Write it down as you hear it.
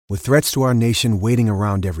With threats to our nation waiting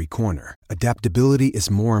around every corner, adaptability is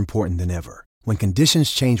more important than ever. When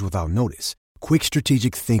conditions change without notice, quick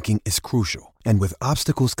strategic thinking is crucial. And with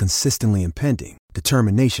obstacles consistently impending,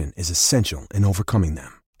 determination is essential in overcoming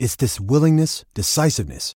them. It's this willingness,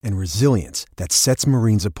 decisiveness, and resilience that sets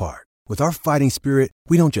Marines apart. With our fighting spirit,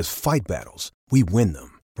 we don't just fight battles, we win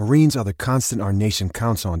them. Marines are the constant our nation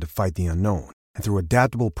counts on to fight the unknown. And through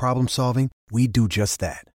adaptable problem solving, we do just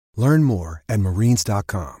that. Learn more at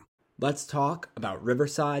marines.com. Let's talk about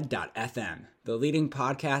Riverside.fm, the leading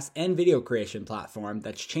podcast and video creation platform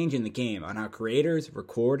that's changing the game on how creators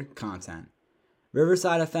record content.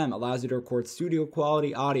 Riverside FM allows you to record studio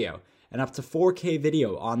quality audio and up to 4K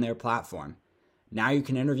video on their platform. Now you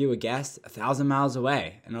can interview a guest 1,000 miles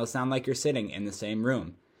away and it'll sound like you're sitting in the same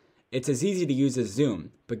room. It's as easy to use as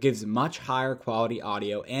Zoom, but gives much higher quality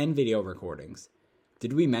audio and video recordings.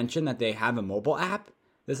 Did we mention that they have a mobile app?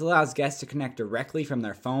 This allows guests to connect directly from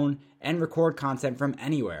their phone and record content from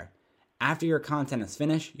anywhere. After your content is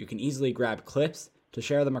finished, you can easily grab clips to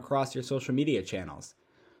share them across your social media channels.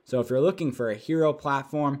 So if you're looking for a hero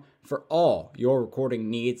platform for all your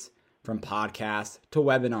recording needs, from podcasts to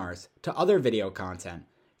webinars to other video content,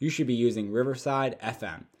 you should be using Riverside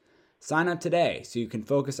FM. Sign up today so you can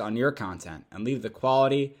focus on your content and leave the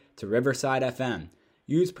quality to Riverside FM.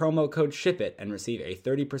 Use promo code SHIPIT and receive a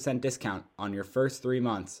 30% discount on your first 3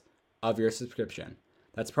 months of your subscription.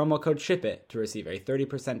 That's promo code SHIPIT to receive a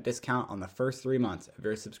 30% discount on the first 3 months of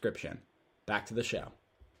your subscription. Back to the show.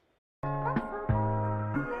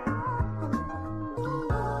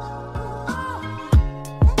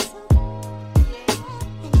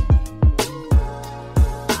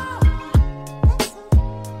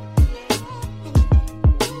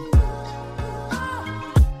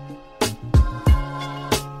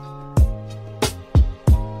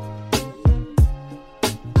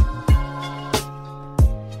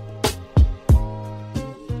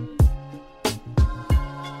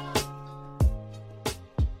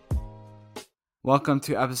 Welcome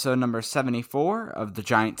to episode number 74 of the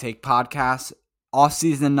Giant Take podcast,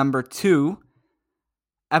 off-season number 2.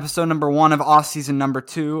 Episode number 1 of off-season number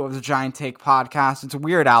 2 of the Giant Take podcast. It's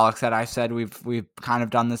weird, Alex, that I said we've kind of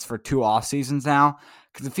done this for 2 off-seasons now,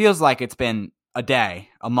 because it feels like it's been a day,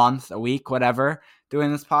 a month, a week, whatever,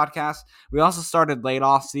 doing this podcast. We also started late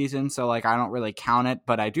off-season, so I don't really count it,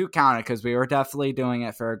 but I do count it because we were definitely doing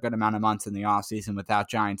it for a good amount of months in the off-season without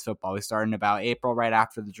Giants football. We started in about April, right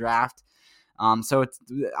after the draft. So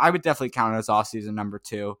I would definitely count it as off-season number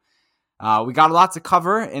 2. We got a lot to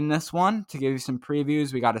cover in this one to give you some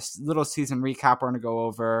previews. We got a little season recap we're going to go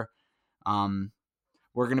over.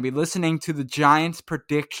 We're going to be listening to the Giants'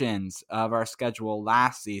 predictions of our schedule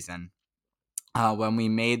last season when we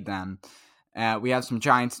made them. We have some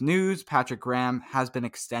Giants news. Patrick Graham has been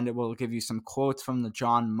extended. We'll give you some quotes from the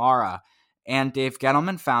John Mara. And Dave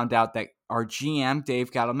Gettleman found out that our GM, Dave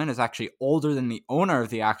Gettleman, is actually older than the owner of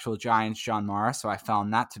the actual Giants, John Mara, so I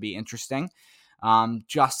found that to be interesting.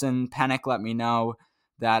 Justin Pennick let me know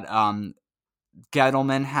that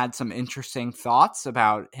Gettleman had some interesting thoughts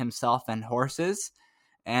about himself and horses.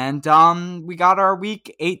 And we got our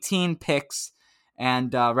Week 18 picks,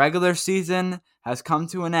 and regular season has come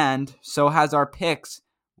to an end. So has our picks.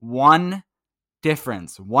 One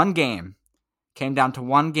difference, one game. Came down to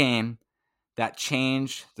one game that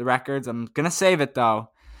changed the records. I'm going to save it, though.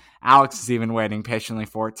 Alex is even waiting patiently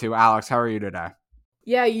for it, too. Alex, how are you today?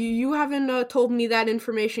 Yeah, you haven't told me that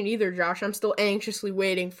information either, Josh. I'm still anxiously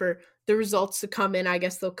waiting for the results to come in. I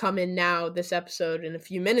guess they'll come in now, this episode, in a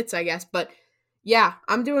few minutes, I guess. But, yeah,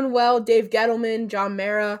 I'm doing well. Dave Gettleman, John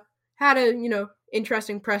Mara had a,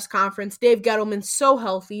 interesting press conference. Dave Gettleman's so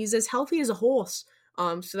healthy. He's as healthy as a horse.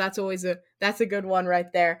 So that's always that's a good one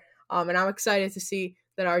right there. And I'm excited to see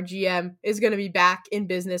that our GM is going to be back in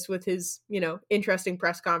business with his, interesting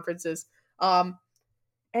press conferences.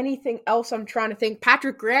 Anything else I'm trying to think?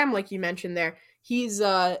 Patrick Graham, like you mentioned there, he's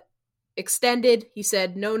extended. He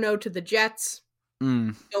said no to the Jets.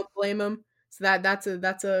 Don't blame him. So that's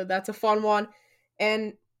a fun one.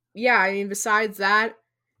 And yeah, besides that,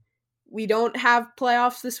 we don't have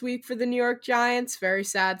playoffs this week for the New York Giants. Very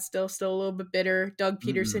sad. Still a little bit bitter. Doug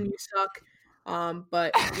Peterson, you suck.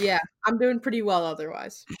 But yeah, I'm doing pretty well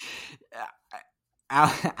otherwise.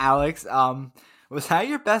 Alex, was that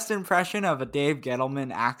your best impression of a Dave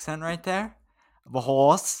Gettleman accent right there? Of a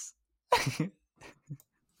horse? Yes,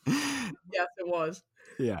 it was.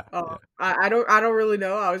 Yeah. I don't really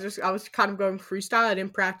know. I was kind of going freestyle. I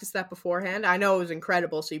didn't practice that beforehand. I know it was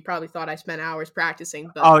incredible, so you probably thought I spent hours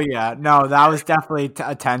practicing. But oh yeah, no, that was definitely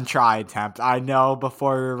a 10 try attempt. I know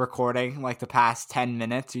before we were recording, like the past 10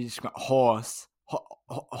 minutes, you just go horse,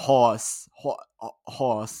 horse,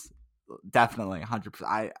 definitely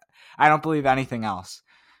 100%. I don't believe anything else.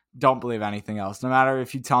 Don't believe anything else. No matter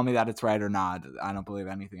if you tell me that it's right or not, I don't believe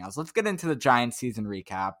anything else. Let's get into the Giants season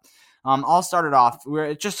recap. I'll start it off.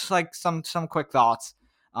 We're just like some quick thoughts.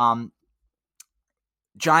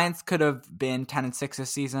 Giants could have been 10-6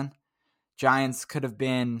 this season. Giants could have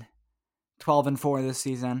been 12-4 this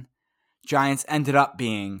season. Giants ended up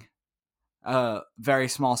being a very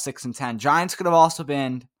small 6-10. Giants could have also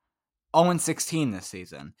been 0-16 this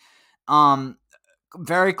season.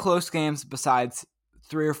 Very close games besides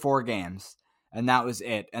 3 or 4 games, and that was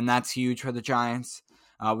it. And that's huge for the Giants.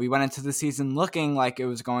 We went into the season looking like it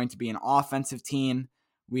was going to be an offensive team.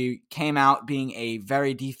 We came out being a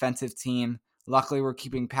very defensive team. Luckily, we're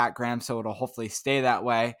keeping Pat Graham, so it'll hopefully stay that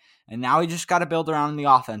way. And now we just got to build around the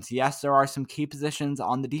offense. Yes, there are some key positions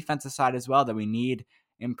on the defensive side as well that we need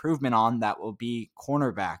improvement on. That will be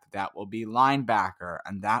cornerback, that will be linebacker,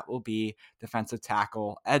 and that will be defensive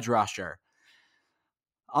tackle, edge rusher.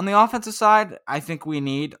 On the offensive side, I think we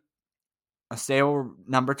need a stable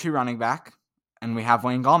number 2 running back, and we have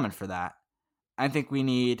Wayne Gallman for that. I think we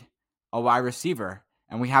need a wide receiver,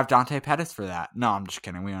 and we have Dante Pettis for that. No, I'm just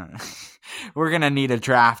kidding. We're going to need a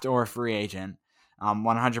draft or a free agent,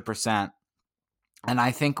 100%. And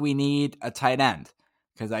I think we need a tight end,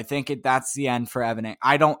 because I think that's the end for Evan.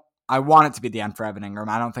 I want it to be the end for Evan Ingram.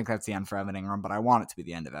 I don't think that's the end for Evan Ingram, but I want it to be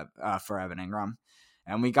the end of for Evan Ingram.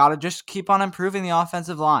 And we got to just keep on improving the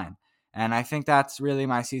offensive line. And I think that's really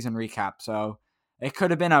my season recap. So it could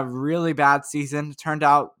have been a really bad season. It turned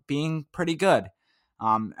out being pretty good.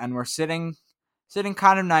 And we're sitting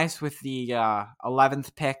kind of nice with the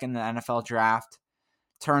 11th pick in the NFL draft.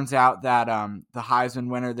 Turns out that the Heisman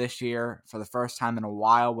winner this year, for the first time in a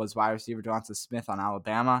while, was wide receiver Devonta Smith on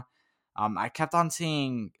Alabama. I kept on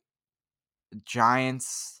seeing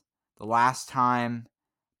Giants the last time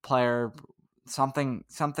player something.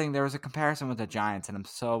 There was a comparison with the Giants, and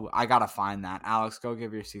I gotta find that. Alex, go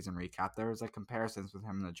give your season recap. There was like comparisons with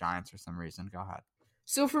him and the Giants for some reason. Go ahead.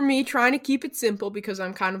 So for me, trying to keep it simple, because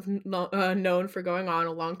I'm kind of known for going on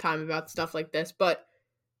a long time about stuff like this, but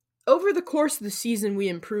over the course of the season, we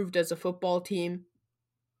improved as a football team.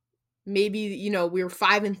 Maybe, we were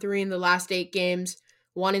 5-3 in the last 8 games,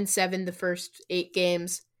 1-7 the first 8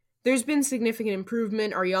 games. There's been significant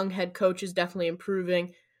improvement. Our young head coach is definitely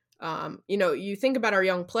improving. You think about our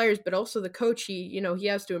young players, but also the coach, he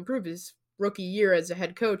has to improve his rookie year as a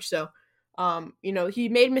head coach. So, he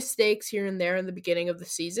made mistakes here and there in the beginning of the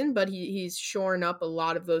season, but he's shoring up a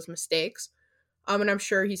lot of those mistakes. And I'm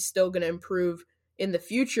sure he's still going to improve in the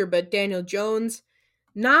future. But Daniel Jones,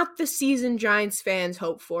 not the season Giants fans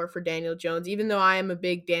hope for Daniel Jones, even though I am a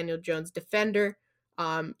big Daniel Jones defender.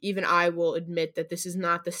 Even I will admit that this is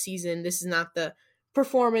not the season. This is not the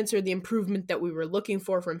performance or the improvement that we were looking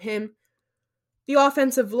for from him. The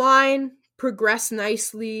offensive line progressed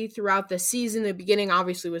nicely throughout the season. The beginning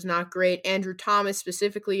obviously was not great. Andrew Thomas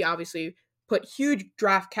specifically obviously put huge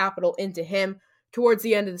draft capital into him. Towards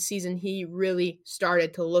the end of the season, he really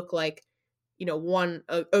started to look like,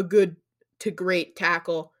 a good to great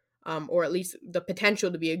tackle, or at least the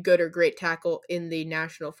potential to be a good or great tackle in the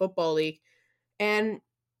National Football League. And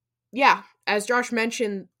yeah, as Josh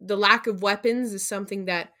mentioned, the lack of weapons is something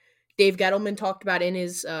that Dave Gettleman talked about in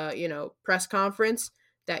his, press conference,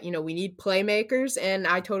 that, we need playmakers, and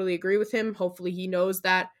I totally agree with him. Hopefully he knows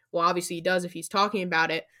that. Well, obviously he does if he's talking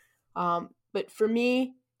about it. But for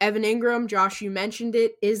me, Evan Ingram, Josh, you mentioned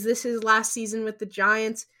it. Is this his last season with the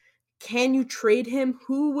Giants? Can you trade him?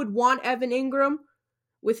 Who would want Evan Ingram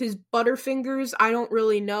with his butterfingers? I don't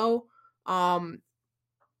really know. And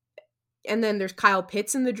then there's Kyle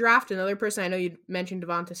Pitts in the draft, another person. I know you mentioned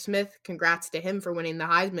Devonta Smith. Congrats to him for winning the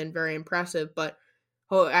Heisman. Very impressive, but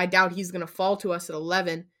I doubt he's going to fall to us at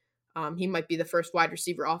 11. He might be the first wide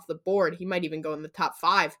receiver off the board. He might even go in the top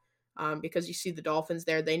 5 because you see the Dolphins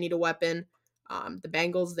there. They need a weapon. The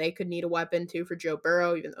Bengals, they could need a weapon too for Joe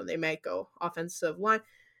Burrow, even though they might go offensive line.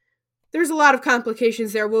 There's a lot of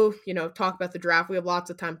complications there. We'll, talk about the draft. We have lots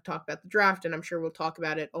of time to talk about the draft, and I'm sure we'll talk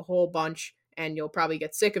about it a whole bunch, and you'll probably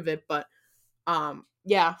get sick of it. But,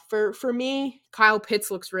 for me, Kyle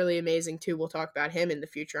Pitts looks really amazing too. We'll talk about him in the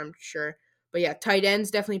future, I'm sure. But yeah, tight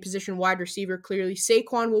ends, definitely position wide receiver. Clearly,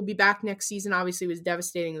 Saquon will be back next season. Obviously, it was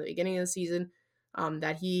devastating at the beginning of the season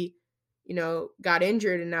that he, got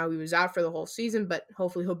injured, and now he was out for the whole season. But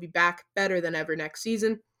hopefully he'll be back better than ever next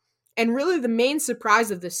season. And really the main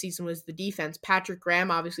surprise of this season was the defense. Patrick Graham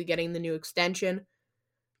obviously getting the new extension.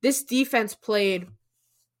 This defense played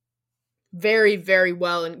very, very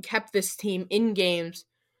well and kept this team in games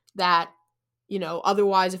that,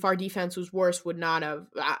 otherwise if our defense was worse would not have.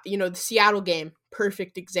 The Seattle game,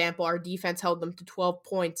 perfect example. Our defense held them to 12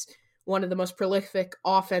 points, one of the most prolific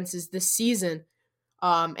offenses this season.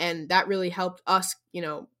 And that really helped us,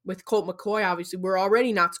 with Colt McCoy. Obviously, we're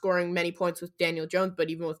already not scoring many points with Daniel Jones, but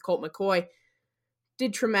even with Colt McCoy,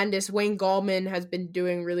 did tremendous. Wayne Gallman has been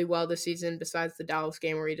doing really well this season, besides the Dallas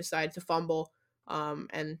game where he decided to fumble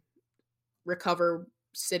and recover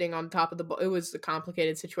sitting on top of the ball. It was a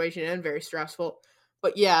complicated situation and very stressful.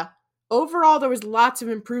 But yeah, overall, there was lots of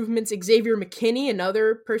improvements. Xavier McKinney,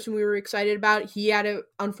 another person we were excited about, he had an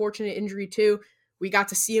unfortunate injury too. We got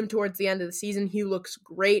to see him towards the end of the season. He looks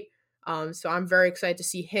great. So I'm very excited to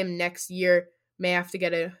see him next year. May have to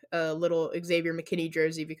get a little Xavier McKinney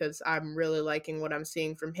jersey because I'm really liking what I'm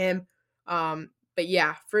seeing from him. But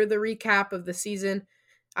yeah, for the recap of the season,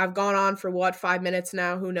 I've gone on for 5 minutes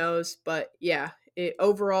now? Who knows? But yeah,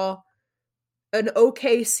 overall, an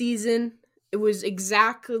okay season. It was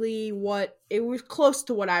it was close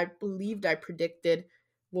to what I believed I predicted.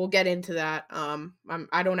 We'll get into that.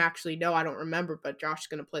 I don't actually know. I don't remember, but Josh's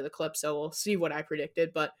going to play the clip, so we'll see what I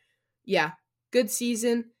predicted. But yeah, good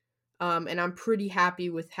season. And I'm pretty happy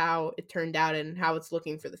with how it turned out and how it's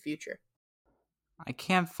looking for the future. I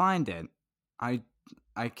can't find it. I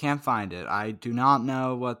can't find it. I do not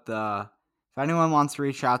know if anyone wants to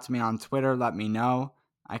reach out to me on Twitter, let me know.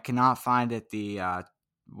 I cannot find it,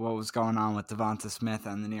 what was going on with Devonta Smith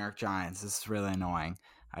and the New York Giants. This is really annoying.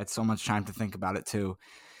 I had so much time to think about it too.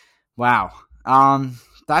 Wow.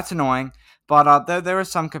 That's annoying. But there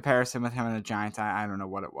was some comparison with him and the Giants. I don't know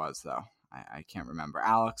what it was though. I can't remember.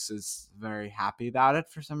 Alex is very happy about it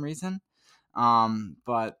for some reason.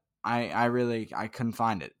 But I couldn't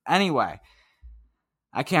find it. Anyway,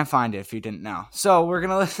 I can't find it if you didn't know. So we're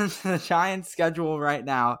going to listen to the Giants schedule right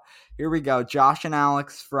now. Here we go. Josh and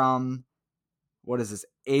Alex from, what is this,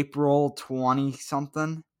 April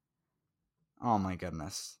 20-something? Oh my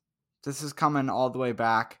goodness. This is coming all the way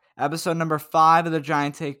back. Episode number 5 of the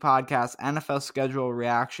Giant Take Podcast, NFL schedule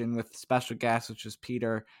reaction with special guest, which is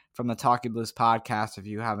Peter from the Talking Blues podcast. If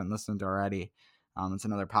you haven't listened already, it's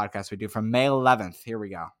another podcast we do from May 11th. Here we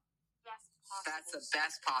go. That's the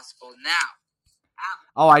best possible. Now.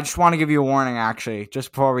 Oh, I just want to give you a warning, actually,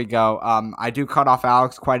 just before we go. I do cut off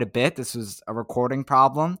Alex quite a bit. This was a recording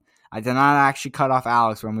problem. I did not actually cut off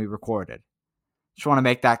Alex when we recorded. Just want to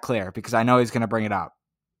make that clear because I know he's going to bring it up.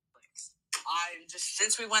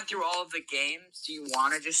 Since we went through all of the games, do you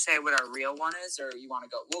want to just say what our real one is, or you want to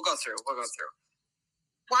go? We'll go through.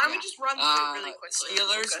 Why don't we just run through it really quickly?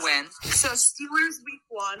 Steelers win. So Steelers week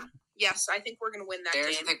 1. Yes, I think we're going to win that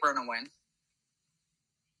Bears, game. I think we're going to win.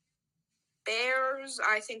 Bears,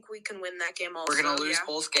 I think we can win that game also. We're going to lose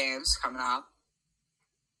both games coming up.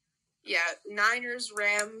 Yeah, Niners,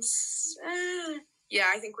 Rams. Yeah,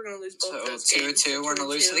 I think we're going to lose both those games. 2-2. We're going to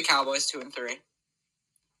lose to the Cowboys 2-3.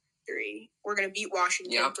 3. We're going to beat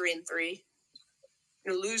Washington 3-3.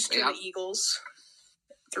 We're going to lose to the Eagles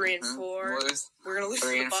 3-4. We're going to lose to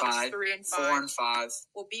the Bucs 3-5. 4-5.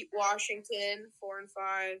 We'll beat Washington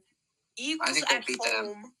 4-5. Eagles I think we'll at beat home.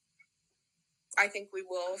 them. I think we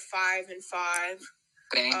will 5-5.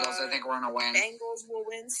 Bengals, I think we're going to win. Bengals will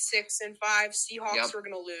win 6-5. Seahawks we're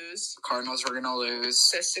going to lose. Cardinals we're going to lose.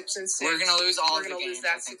 So 6-6. We're going to lose all of the games,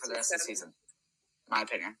 I think, for the rest of the season. My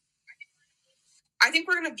opinion. I think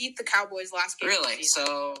we're going to beat the Cowboys last game. Really?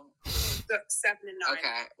 So 7-9.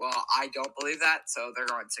 Okay. Well, I don't believe that, so they're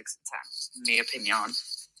going 6-10. In my opinion.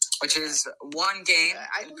 Which is one game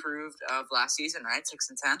improved of last season, right?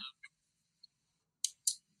 6-10.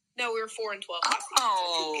 No, we were 4-12 last season.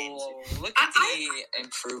 Oh, look at the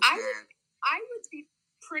improvement. I would be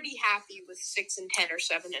pretty happy with 6-10 or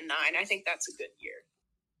 7-9. I think that's a good year.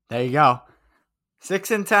 There you go.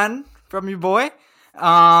 6-10 from your boy.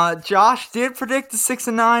 Josh did predict the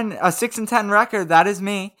 6-10 record. That is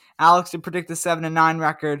me. Alex did predict the 7-9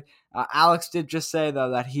 record. Alex did just say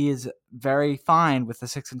though that he is very fine with the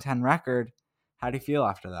 6-10 record. How do you feel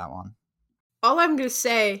after that one? All I'm going to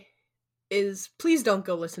say is please don't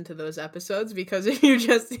go listen to those episodes, because if you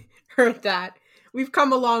just heard that, we've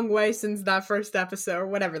come a long way since that first episode, or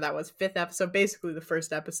whatever that was, 5th episode, basically the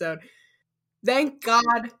first episode. Thank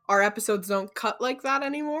God our episodes don't cut like that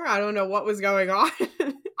anymore. I don't know what was going on.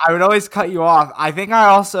 I would always cut you off. I think I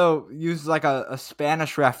also used like a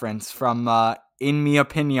Spanish reference from in mi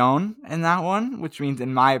opinion in that one, which means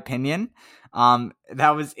in my opinion.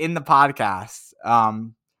 That was in the podcast.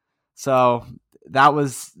 So that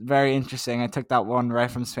was very interesting. I took that one right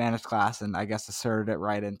from Spanish class and I guess asserted it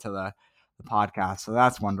right into the podcast. So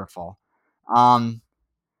that's wonderful.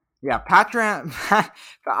 Yeah, Pat Graham.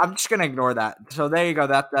 I'm just gonna ignore that. So there you go.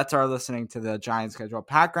 That's our listening to the Giants schedule.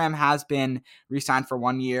 Pat Graham has been re-signed for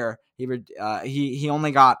 1 year. He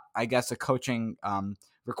only got, I guess, a coaching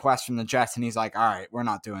request from the Jets, and he's like, all right, we're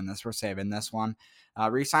not doing this. We're saving this one.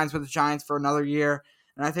 Re-signs with the Giants for another year,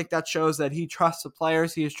 and I think that shows that he trusts the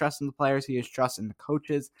players. He is trusting the players. He is trusting the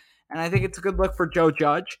coaches. And I think it's a good look for Joe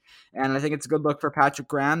Judge, and I think it's a good look for Patrick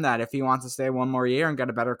Graham that if he wants to stay 1 more year and get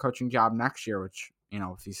a better coaching job next year, which,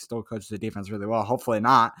 if he still coaches the defense really well, hopefully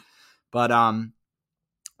not. But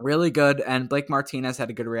really good. And Blake Martinez had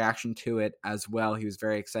a good reaction to it as well. He was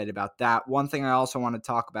very excited about that. One thing I also want to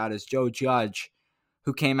talk about is Joe Judge,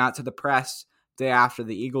 who came out to the press day after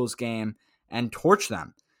the Eagles game and torched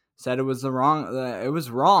them. Said it was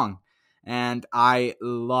wrong. And I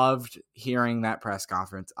loved hearing that press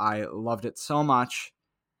conference. I loved it so much.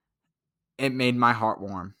 It made my heart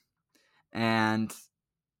warm. And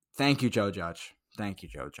thank you, Joe Judge. Thank you,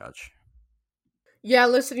 Joe Judge. Yeah,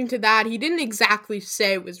 listening to that, he didn't exactly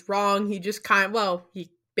say it was wrong. He just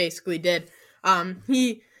he basically did.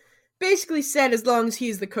 He basically said as long as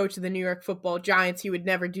he's the coach of the New York Football Giants, he would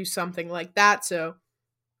never do something like that. So,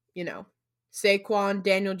 Saquon,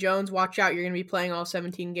 Daniel Jones, watch out. You're going to be playing all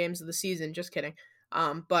 17 games of the season. Just kidding.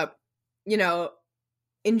 But,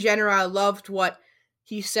 in general, I loved what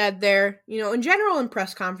he said there. In general, in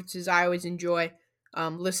press conferences, I always enjoy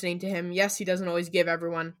listening to him. Yes, he doesn't always give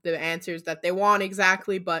everyone the answers that they want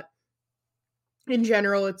exactly, but in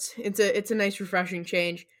general, it's a nice, refreshing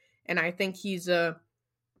change. And I think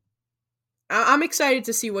I'm excited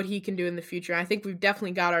to see what he can do in the future. I think we've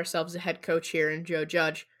definitely got ourselves a head coach here in Joe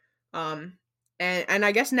Judge. And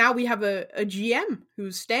I guess now we have a GM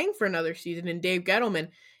who's staying for another season in Dave Gettleman,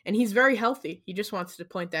 and he's very healthy. He just wants to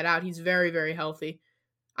point that out. He's very, very healthy.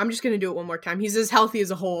 I'm just going to do it one more time. He's as healthy as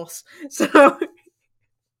a horse. So,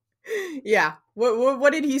 yeah.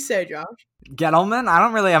 What did he say, Josh? Gettleman? I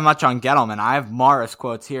don't really have much on Gettleman. I have Morris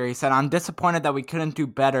quotes here. He said, I'm disappointed that we couldn't do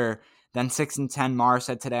better than 6-10, Morris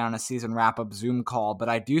said today on a season wrap-up Zoom call, but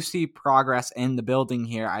I do see progress in the building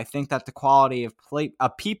here. I think that the quality of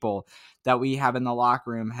people that we have in the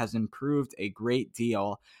locker room has improved a great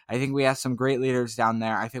deal. I think we have some great leaders down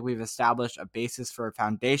there. I think we've established a basis for a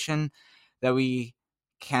foundation that we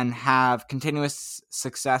can have continuous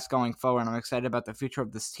success going forward. I'm excited about the future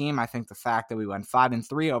of this team. I think the fact that we went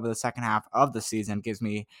 5-3 over the second half of the season gives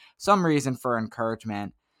me some reason for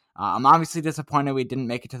encouragement. I'm obviously disappointed we didn't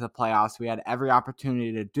make it to the playoffs. We had every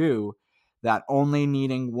opportunity to do that, only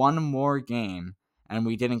needing one more game, and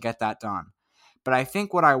we didn't get that done. But I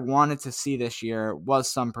think what I wanted to see this year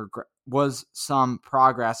was some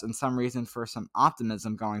progress and some reason for some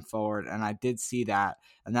optimism going forward, and I did see that,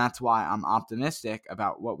 and that's why I'm optimistic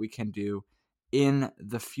about what we can do in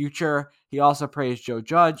the future. He also praised Joe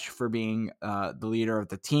Judge for being the leader of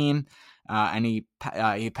the team, and he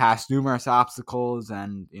passed numerous obstacles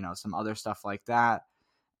and some other stuff like that.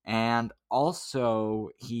 And also,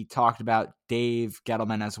 he talked about Dave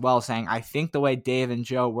Gettleman as well, saying, I think the way Dave and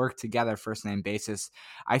Joe work together, first name basis,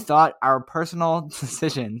 I thought our personal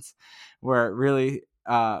decisions were really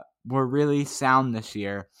sound this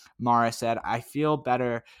year. Mara said, I feel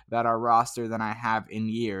better about our roster than I have in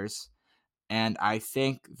years. And I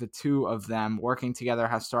think the two of them working together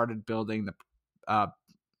have started the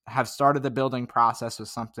building process with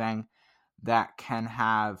something that can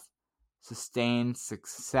have sustained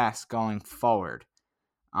success going forward.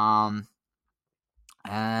 And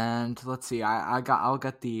let's see, I'll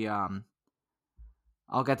get the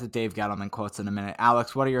Dave Gettleman quotes in a minute.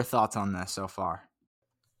 Alex, what are your thoughts on this so far?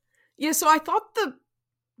 Yeah, so I thought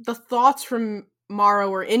the thoughts from Mara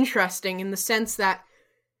were interesting in the sense that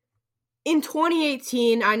in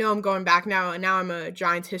 2018, I know I'm going back now, and now I'm a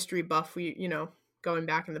Giants history buff, going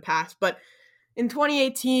back in the past, but in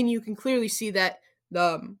 2018, you can clearly see that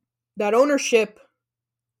that ownership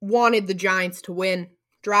wanted the Giants to win,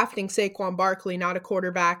 drafting Saquon Barkley, not a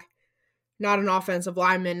quarterback, not an offensive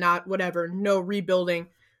lineman, not whatever, no rebuilding.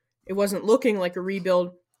 It wasn't looking like a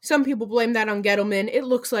rebuild. Some people blame that on Gettleman. It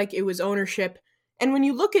looks like it was ownership. And when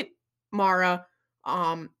you look at Mara,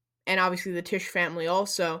 and obviously the Tisch family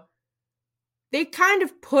also, they kind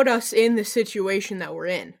of put us in the situation that we're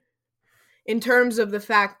in terms of the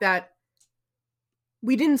fact that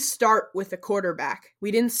we didn't start with a quarterback. We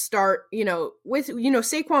didn't start, with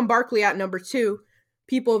Saquon Barkley at number 2.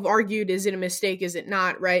 People have argued, is it a mistake? Is it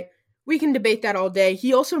not? Right? We can debate that all day.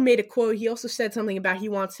 He also made a quote. He also said something about he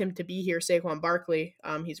wants him to be here, Saquon Barkley,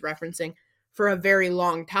 he's referencing, for a very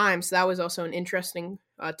long time. So that was also an interesting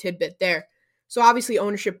tidbit there. So obviously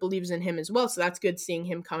ownership believes in him as well. So that's good seeing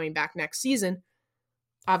him coming back next season.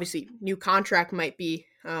 Obviously, new contract might be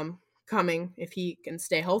coming if he can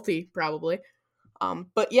stay healthy, probably.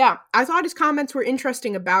 But yeah, I thought his comments were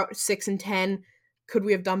interesting about 6-10. Could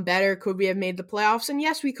we have done better? Could we have made the playoffs? And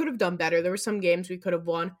yes, we could have done better. There were some games we could have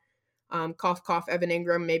won. Cough, cough, Evan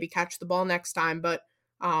Ingram, maybe catch the ball next time. But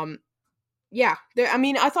yeah,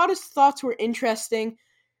 I thought his thoughts were interesting.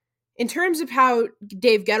 In terms of how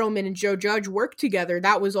Dave Gettleman and Joe Judge work together,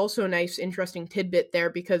 that was also a nice, interesting tidbit there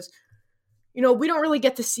because, we don't really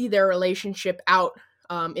get to see their relationship out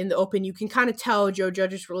in the open. You can kind of tell Joe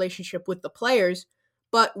Judge's relationship with the players,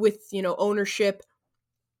 but with, ownership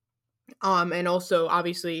and also,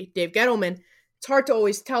 obviously, Dave Gettleman, it's hard to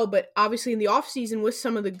always tell, but obviously in the offseason with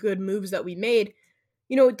some of the good moves that we made,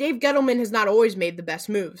 Dave Gettleman has not always made the best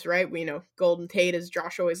moves, right? Golden Tate, as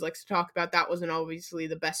Josh always likes to talk about, that wasn't obviously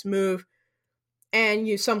the best move.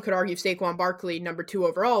 And some could argue Saquon Barkley, number 2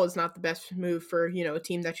 overall, is not the best move for, a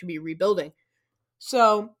team that should be rebuilding.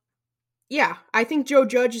 So, yeah, I think Joe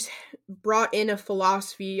Judge has brought in a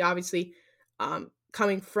philosophy, obviously,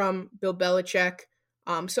 coming from Bill Belichick.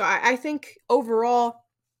 So I think overall,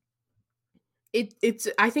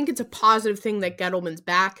 I think it's a positive thing that Gettleman's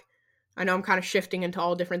back. I know I'm kind of shifting into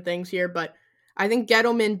all different things here, but I think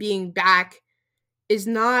Gettleman being back is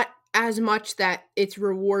not as much that it's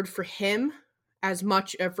reward for him, as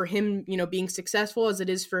much for him, being successful as it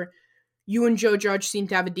is for you and Joe Judge seem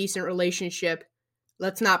to have a decent relationship.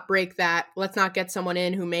 Let's not break that. Let's not get someone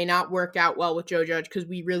in who may not work out well with Joe Judge because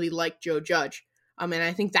we really like Joe Judge. And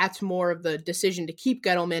I think that's more of the decision to keep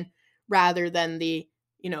Gettleman rather than the,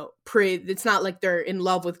 it's not like they're in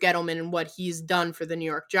love with Gettleman and what he's done for the New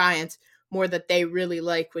York Giants, more that they really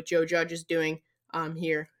like what Joe Judge is doing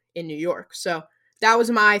here in New York. So that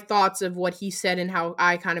was my thoughts of what he said and how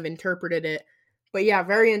I kind of interpreted it. But yeah,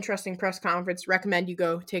 very interesting press conference. Recommend you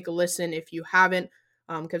go take a listen if you haven't,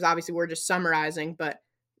 because obviously we're just summarizing. But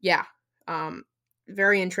yeah,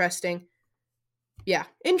 very interesting. Yeah,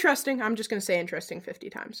 interesting. I'm just going to say interesting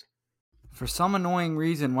 50 times. For some annoying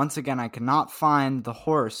reason, once again, I cannot find the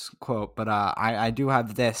horse quote, but I do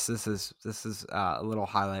have this. This is a little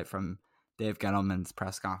highlight from Dave Gettleman's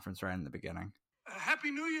press conference right in the beginning.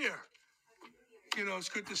 Happy New Year. It's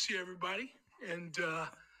good to see everybody, and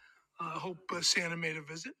I hope Santa made a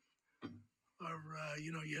visit, or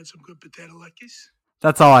you had some good potato Luckies.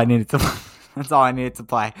 That's all I needed to. That's all I needed to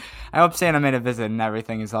play. I hope Santa made a visit and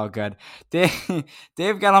everything is all good. Dave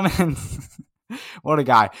Gettleman. What a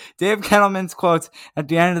guy. Dave Gettleman's quotes, at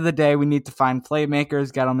the end of the day, we need to find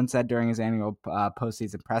playmakers, Gettleman said during his annual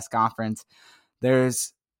postseason press conference.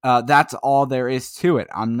 That's all there is to it.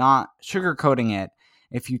 I'm not sugarcoating it.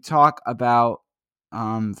 If you talk about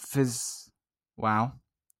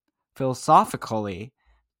philosophically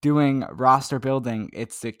doing roster building,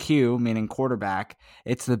 it's the Q, meaning quarterback.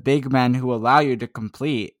 It's the big men who allow you to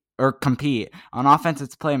compete. On offense,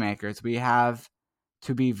 it's playmakers. We have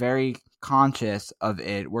to be very conscious of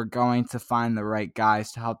it. We're going to find the right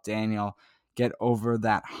guys to help Daniel get over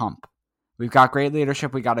that hump. We've got great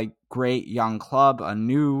leadership. We got a great young club, a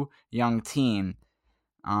new young team.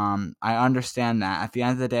 I understand that. At the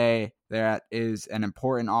end of the day, that is an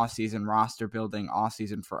important offseason roster building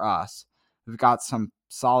offseason for us. We've got some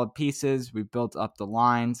solid pieces. We've built up the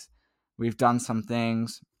lines. We've done some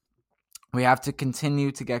things. We have to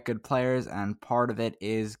continue to get good players, and part of it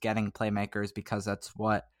is getting playmakers because that's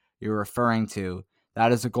what you're referring to.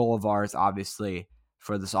 That is a goal of ours, obviously,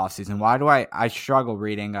 for this offseason. Why do I struggle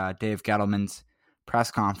reading Dave Gettleman's press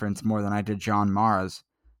conference more than I did John Mara's?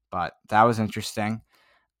 But that was interesting.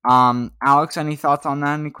 Alex, any thoughts on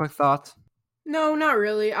that? Any quick thoughts? No, not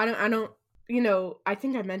really. I don't. I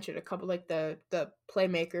think I mentioned a couple, like the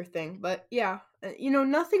playmaker thing, but yeah,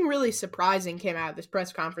 nothing really surprising came out of this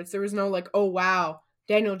press conference. There was no like, oh wow,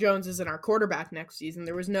 Daniel Jones isn't our quarterback next season.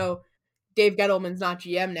 There was no Dave Gettleman's not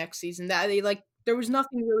GM next season. There was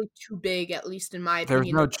nothing really too big, at least in my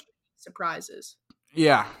opinion. There was no surprises.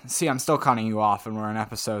 Yeah, see, I'm still cutting you off, and we're in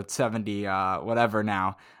episode 70, whatever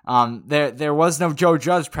now. There was no Joe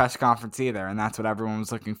Judge press conference either, and that's what everyone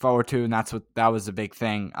was looking forward to, and that was a big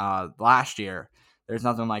thing last year. There's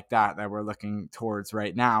nothing like that we're looking towards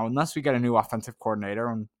right now, unless we get a new offensive coordinator,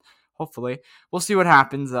 and hopefully we'll see what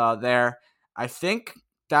happens there. I think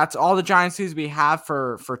that's all the Giants news we have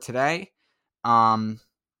for today.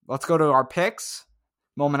 Let's go to our picks.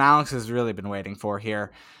 Moment Alex has really been waiting for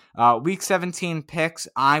here. Week 17 picks.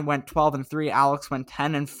 I went 12-3. Alex went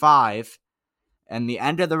 10-5. And the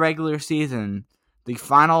end of the regular season, the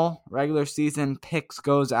final regular season picks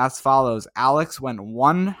goes as follows. Alex went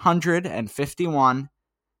 151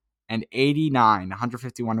 and 89.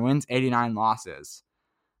 151 wins, 89 losses.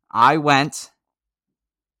 I went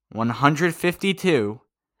 152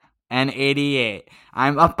 88.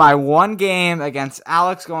 I'm up by one game against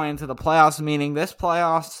Alex going into the playoffs, meaning this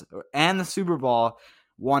playoffs and the Super Bowl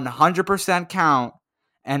 100% count.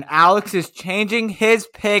 And Alex is changing his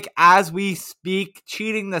pick as we speak,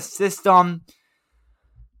 cheating the system.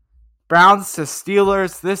 Browns to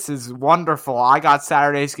Steelers. This is wonderful. I got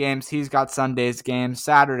Saturday's games. He's got Sunday's games.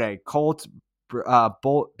 Saturday, Colts,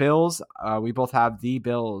 Bills. We both have the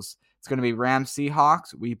Bills. It's going to be Rams,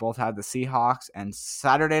 Seahawks. We both have the Seahawks. And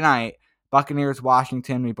Saturday night, Buccaneers,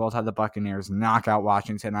 Washington. We both have the Buccaneers. Knock out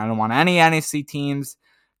Washington. I don't want any NFC teams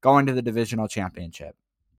going to the divisional championship.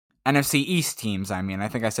 NFC East teams, I mean. I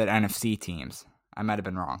think I said NFC teams. I might have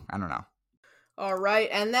been wrong. I don't know. All right,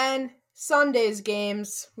 and then Sunday's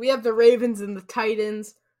games. We have the Ravens and the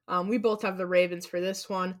Titans. We both have the Ravens for this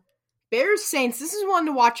one. Bears, Saints. This is one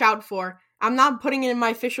to watch out for. I'm not putting it in my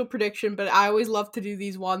official prediction, but I always love to do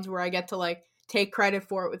these ones where I get to, take credit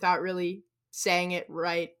for it without really saying it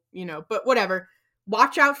right, But whatever.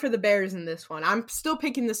 Watch out for the Bears in this one. I'm still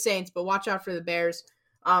picking the Saints, but watch out for the Bears.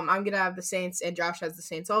 I'm going to have the Saints, and Josh has the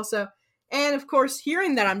Saints also. And, of course,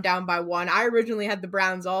 hearing that I'm down by one, I originally had the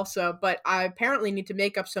Browns also, but I apparently need to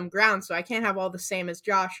make up some ground, so I can't have all the same as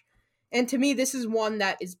Josh. And to me, this is one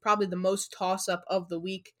that is probably the most toss-up of the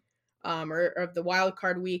week, or of the wild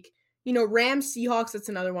card week. Rams, Seahawks, that's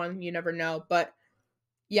another one. You never know. But,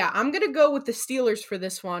 yeah, I'm going to go with the Steelers for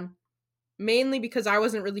this one, mainly because I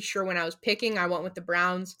wasn't really sure when I was picking. I went with the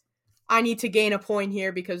Browns. I need to gain a point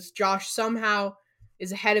here because Josh somehow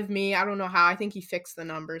is ahead of me. I don't know how. I think he fixed the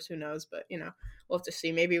numbers. Who knows? But, we'll have to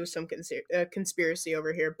see. Maybe it was some conspiracy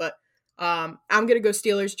over here. But I'm going to go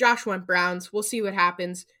Steelers. Josh went Browns. We'll see what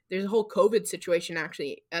happens. There's a whole COVID situation,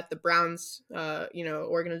 actually, at the Browns,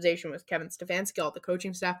 organization with Kevin Stefanski, all the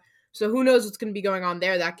coaching staff. So who knows what's going to be going on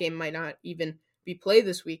there. That game might not even be played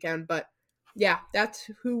this weekend. But, yeah, that's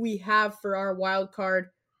who we have for our wild card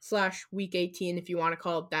 / week 18, if you want to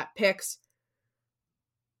call it that, picks.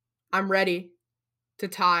 I'm ready to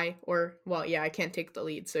tie, I can't take the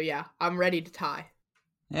lead. So, yeah, I'm ready to tie.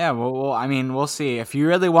 Yeah, we'll see. If you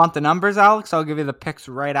really want the numbers, Alex, I'll give you the picks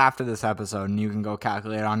right after this episode, and you can go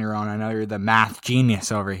calculate on your own. I know you're the math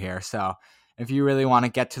genius over here, so if you really want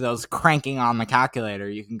to get to those cranking on the calculator,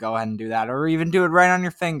 you can go ahead and do that, or even do it right on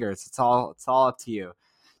your fingers. It's all up to you.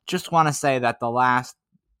 Just want to say that the last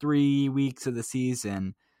 3 weeks of the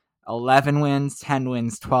season, 11 wins, 10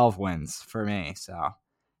 wins, 12 wins for me. So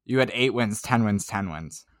you had 8 wins, 10 wins, 10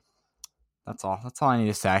 wins. That's all I need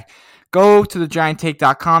to say. Go to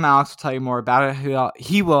thegianttake.com. Alex will tell you more about it.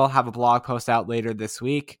 He will have a blog post out later this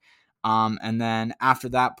week. And then after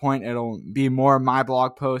that point, it'll be more of my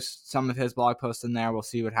blog posts, some of his blog posts in there. We'll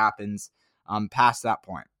see what happens past that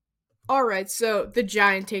point. All right, so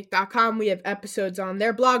thegianttake.com, we have episodes on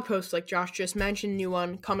their blog posts, like Josh just mentioned, new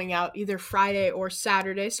one coming out either Friday or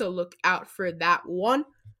Saturday, so look out for that one,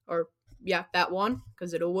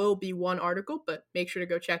 because it will be one article, but make sure to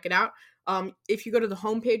go check it out. If you go to the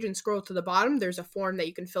homepage and scroll to the bottom, there's a form that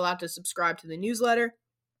you can fill out to subscribe to the newsletter,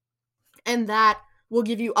 and that will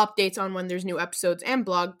give you updates on when there's new episodes and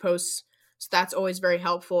blog posts, so that's always very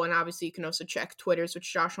helpful. And obviously you can also check Twitters,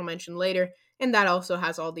 which Josh will mention later, and that also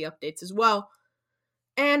has all the updates as well.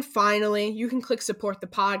 And finally, you can click support the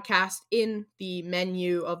podcast in the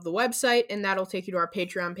menu of the website, and that'll take you to our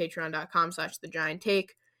Patreon, patreon.com/thegianttake,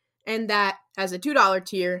 and that has a $2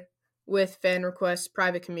 tier with fan requests,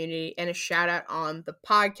 private community, and a shout out on the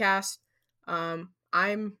podcast.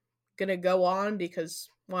 I'm gonna go on because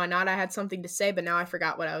why not? I had something to say, but now I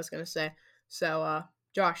forgot what I was gonna say. So,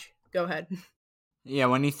 Josh, go ahead. Yeah,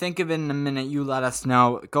 when you think of it in a minute, you let us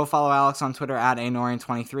know. Go follow Alex on Twitter at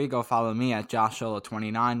anorian23. Go follow me at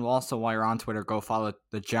joshola29. Also, while you're on Twitter, go follow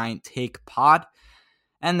the Giant Take Pod,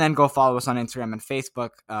 and then go follow us on Instagram and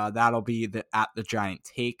Facebook. That'll be at the Giant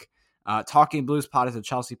Take. Talking Blues Pod is a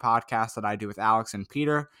Chelsea podcast that I do with Alex and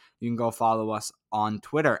Peter. You can go follow us on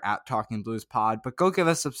Twitter at Talking Blues Pod, but go give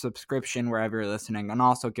us a subscription wherever you're listening, and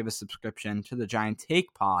also give a subscription to the Giant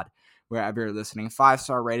Take Pod wherever you're listening.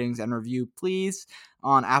 5-star ratings and review, please,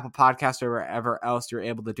 on Apple Podcasts or wherever else you're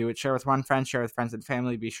able to do it. Share with one friend, share with friends and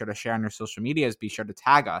family. Be sure to share on your social medias. Be sure to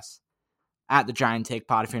tag us at the Giant Take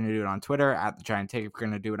Pod if you're going to do it on Twitter, at the Giant Take if you're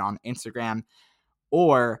going to do it on Instagram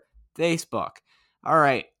or Facebook. All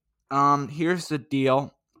right. Here's the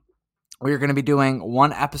deal. We're going to be doing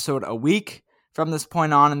one episode a week from this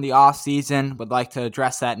point on in the off season. Would like to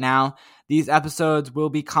address that now. These episodes will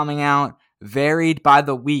be coming out varied by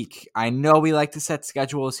the week. I know we like to set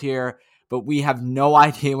schedules here, but we have no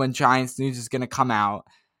idea when Giants news is going to come out.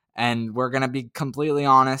 And we're going to be completely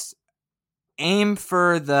honest. Aim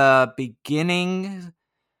for the beginning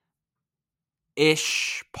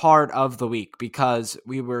ish part of the week, because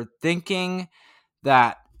we were thinking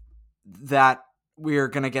that we are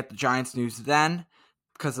going to get the Giants news then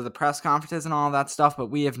because of the press conferences and all that stuff,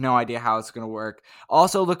 but we have no idea how it's going to work.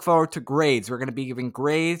 Also, look forward to grades. We're going to be giving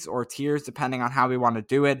grades or tiers depending on how we want to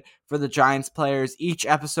do it for the Giants players each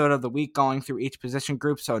episode of the week, going through each position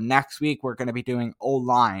group. So next week we're going to be doing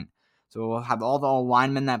O-line. So we'll have all the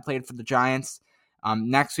O-linemen that played for the Giants.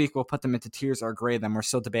 Next week we'll put them into tiers or grade them. We're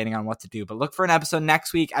still debating on what to do, but look for an episode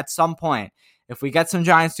next week at some point. If we get some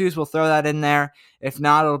Giants news, we'll throw that in there. If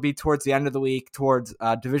not, it'll be towards the end of the week, towards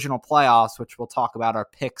divisional playoffs, which we'll talk about our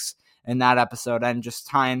picks in that episode and just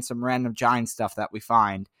tie in some random Giants stuff that we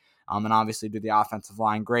find. And obviously do the offensive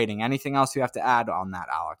line grading. Anything else you have to add on that,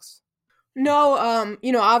 Alex? No,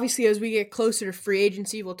 obviously as we get closer to free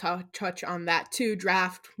agency, we'll touch on that too.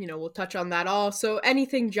 Draft, we'll touch on that all. So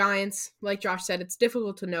anything Giants, like Josh said, it's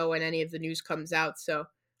difficult to know when any of the news comes out. So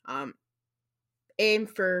aim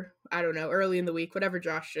for, I don't know, early in the week, whatever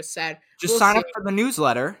Josh just said. Just sign up for the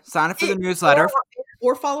newsletter.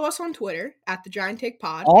 Or follow us on Twitter at the Giant Take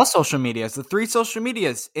Pod. All social medias, the 3 social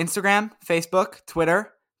medias, Instagram, Facebook,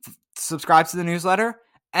 Twitter. Subscribe to the newsletter.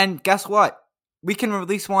 And guess what? We can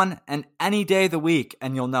release one on any day of the week,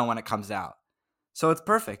 and you'll know when it comes out. So it's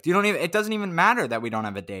perfect. It doesn't even matter that we don't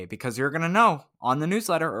have a day, because you're going to know on the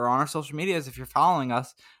newsletter or on our social medias if you're following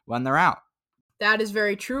us when they're out. That is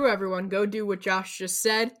very true, everyone. Go do what Josh just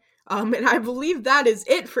said. And I believe that is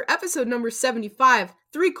it for episode number 75,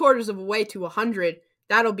 3/4 of a way to 100.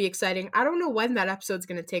 That'll be exciting. I don't know when that episode's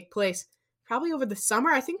going to take place. Probably over the summer.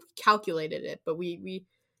 I think we calculated it, but we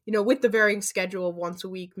with the varying schedule of once a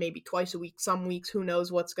week, maybe twice a week, some weeks, who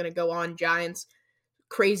knows what's going to go on. Giants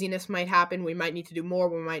craziness might happen. We might need to do more.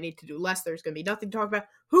 We might need to do less. There's going to be nothing to talk about.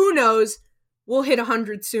 Who knows? We'll hit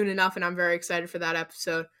 100 soon enough, and I'm very excited for that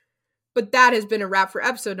episode. But that has been a wrap for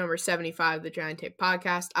episode number 75 of the Giant Take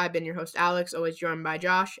Podcast. I've been your host, Alex, always joined by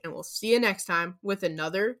Josh, and we'll see you next time with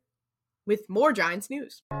more Giants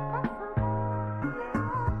news.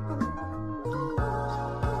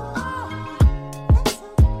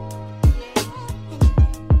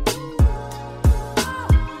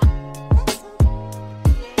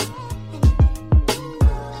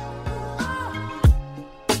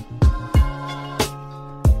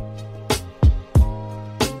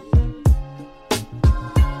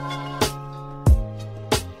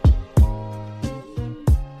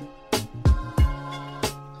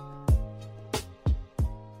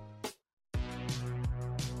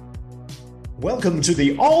 Welcome to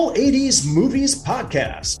the All 80s Movies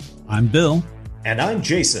Podcast. I'm Bill. And I'm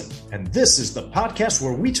Jason. And this is the podcast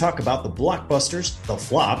where we talk about the blockbusters, the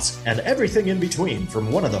flops, and everything in between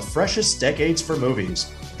from one of the freshest decades for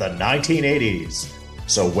movies, the 1980s.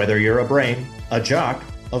 So whether you're a brain, a jock,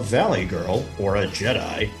 a valley girl, or a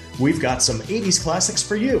Jedi, we've got some 80s classics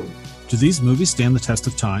for you. Do these movies stand the test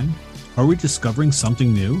of time? Are we discovering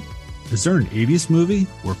something new? Is there an 80s movie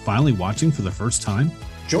we're finally watching for the first time?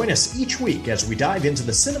 Join us each week as we dive into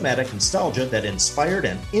the cinematic nostalgia that inspired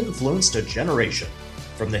and influenced a generation.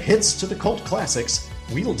 From the hits to the cult classics,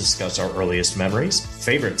 we'll discuss our earliest memories,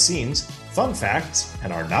 favorite scenes, fun facts,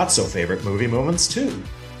 and our not-so-favorite movie moments, too.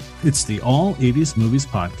 It's the All 80s Movies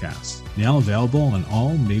Podcast, now available on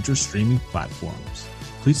all major streaming platforms.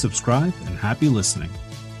 Please subscribe and happy listening.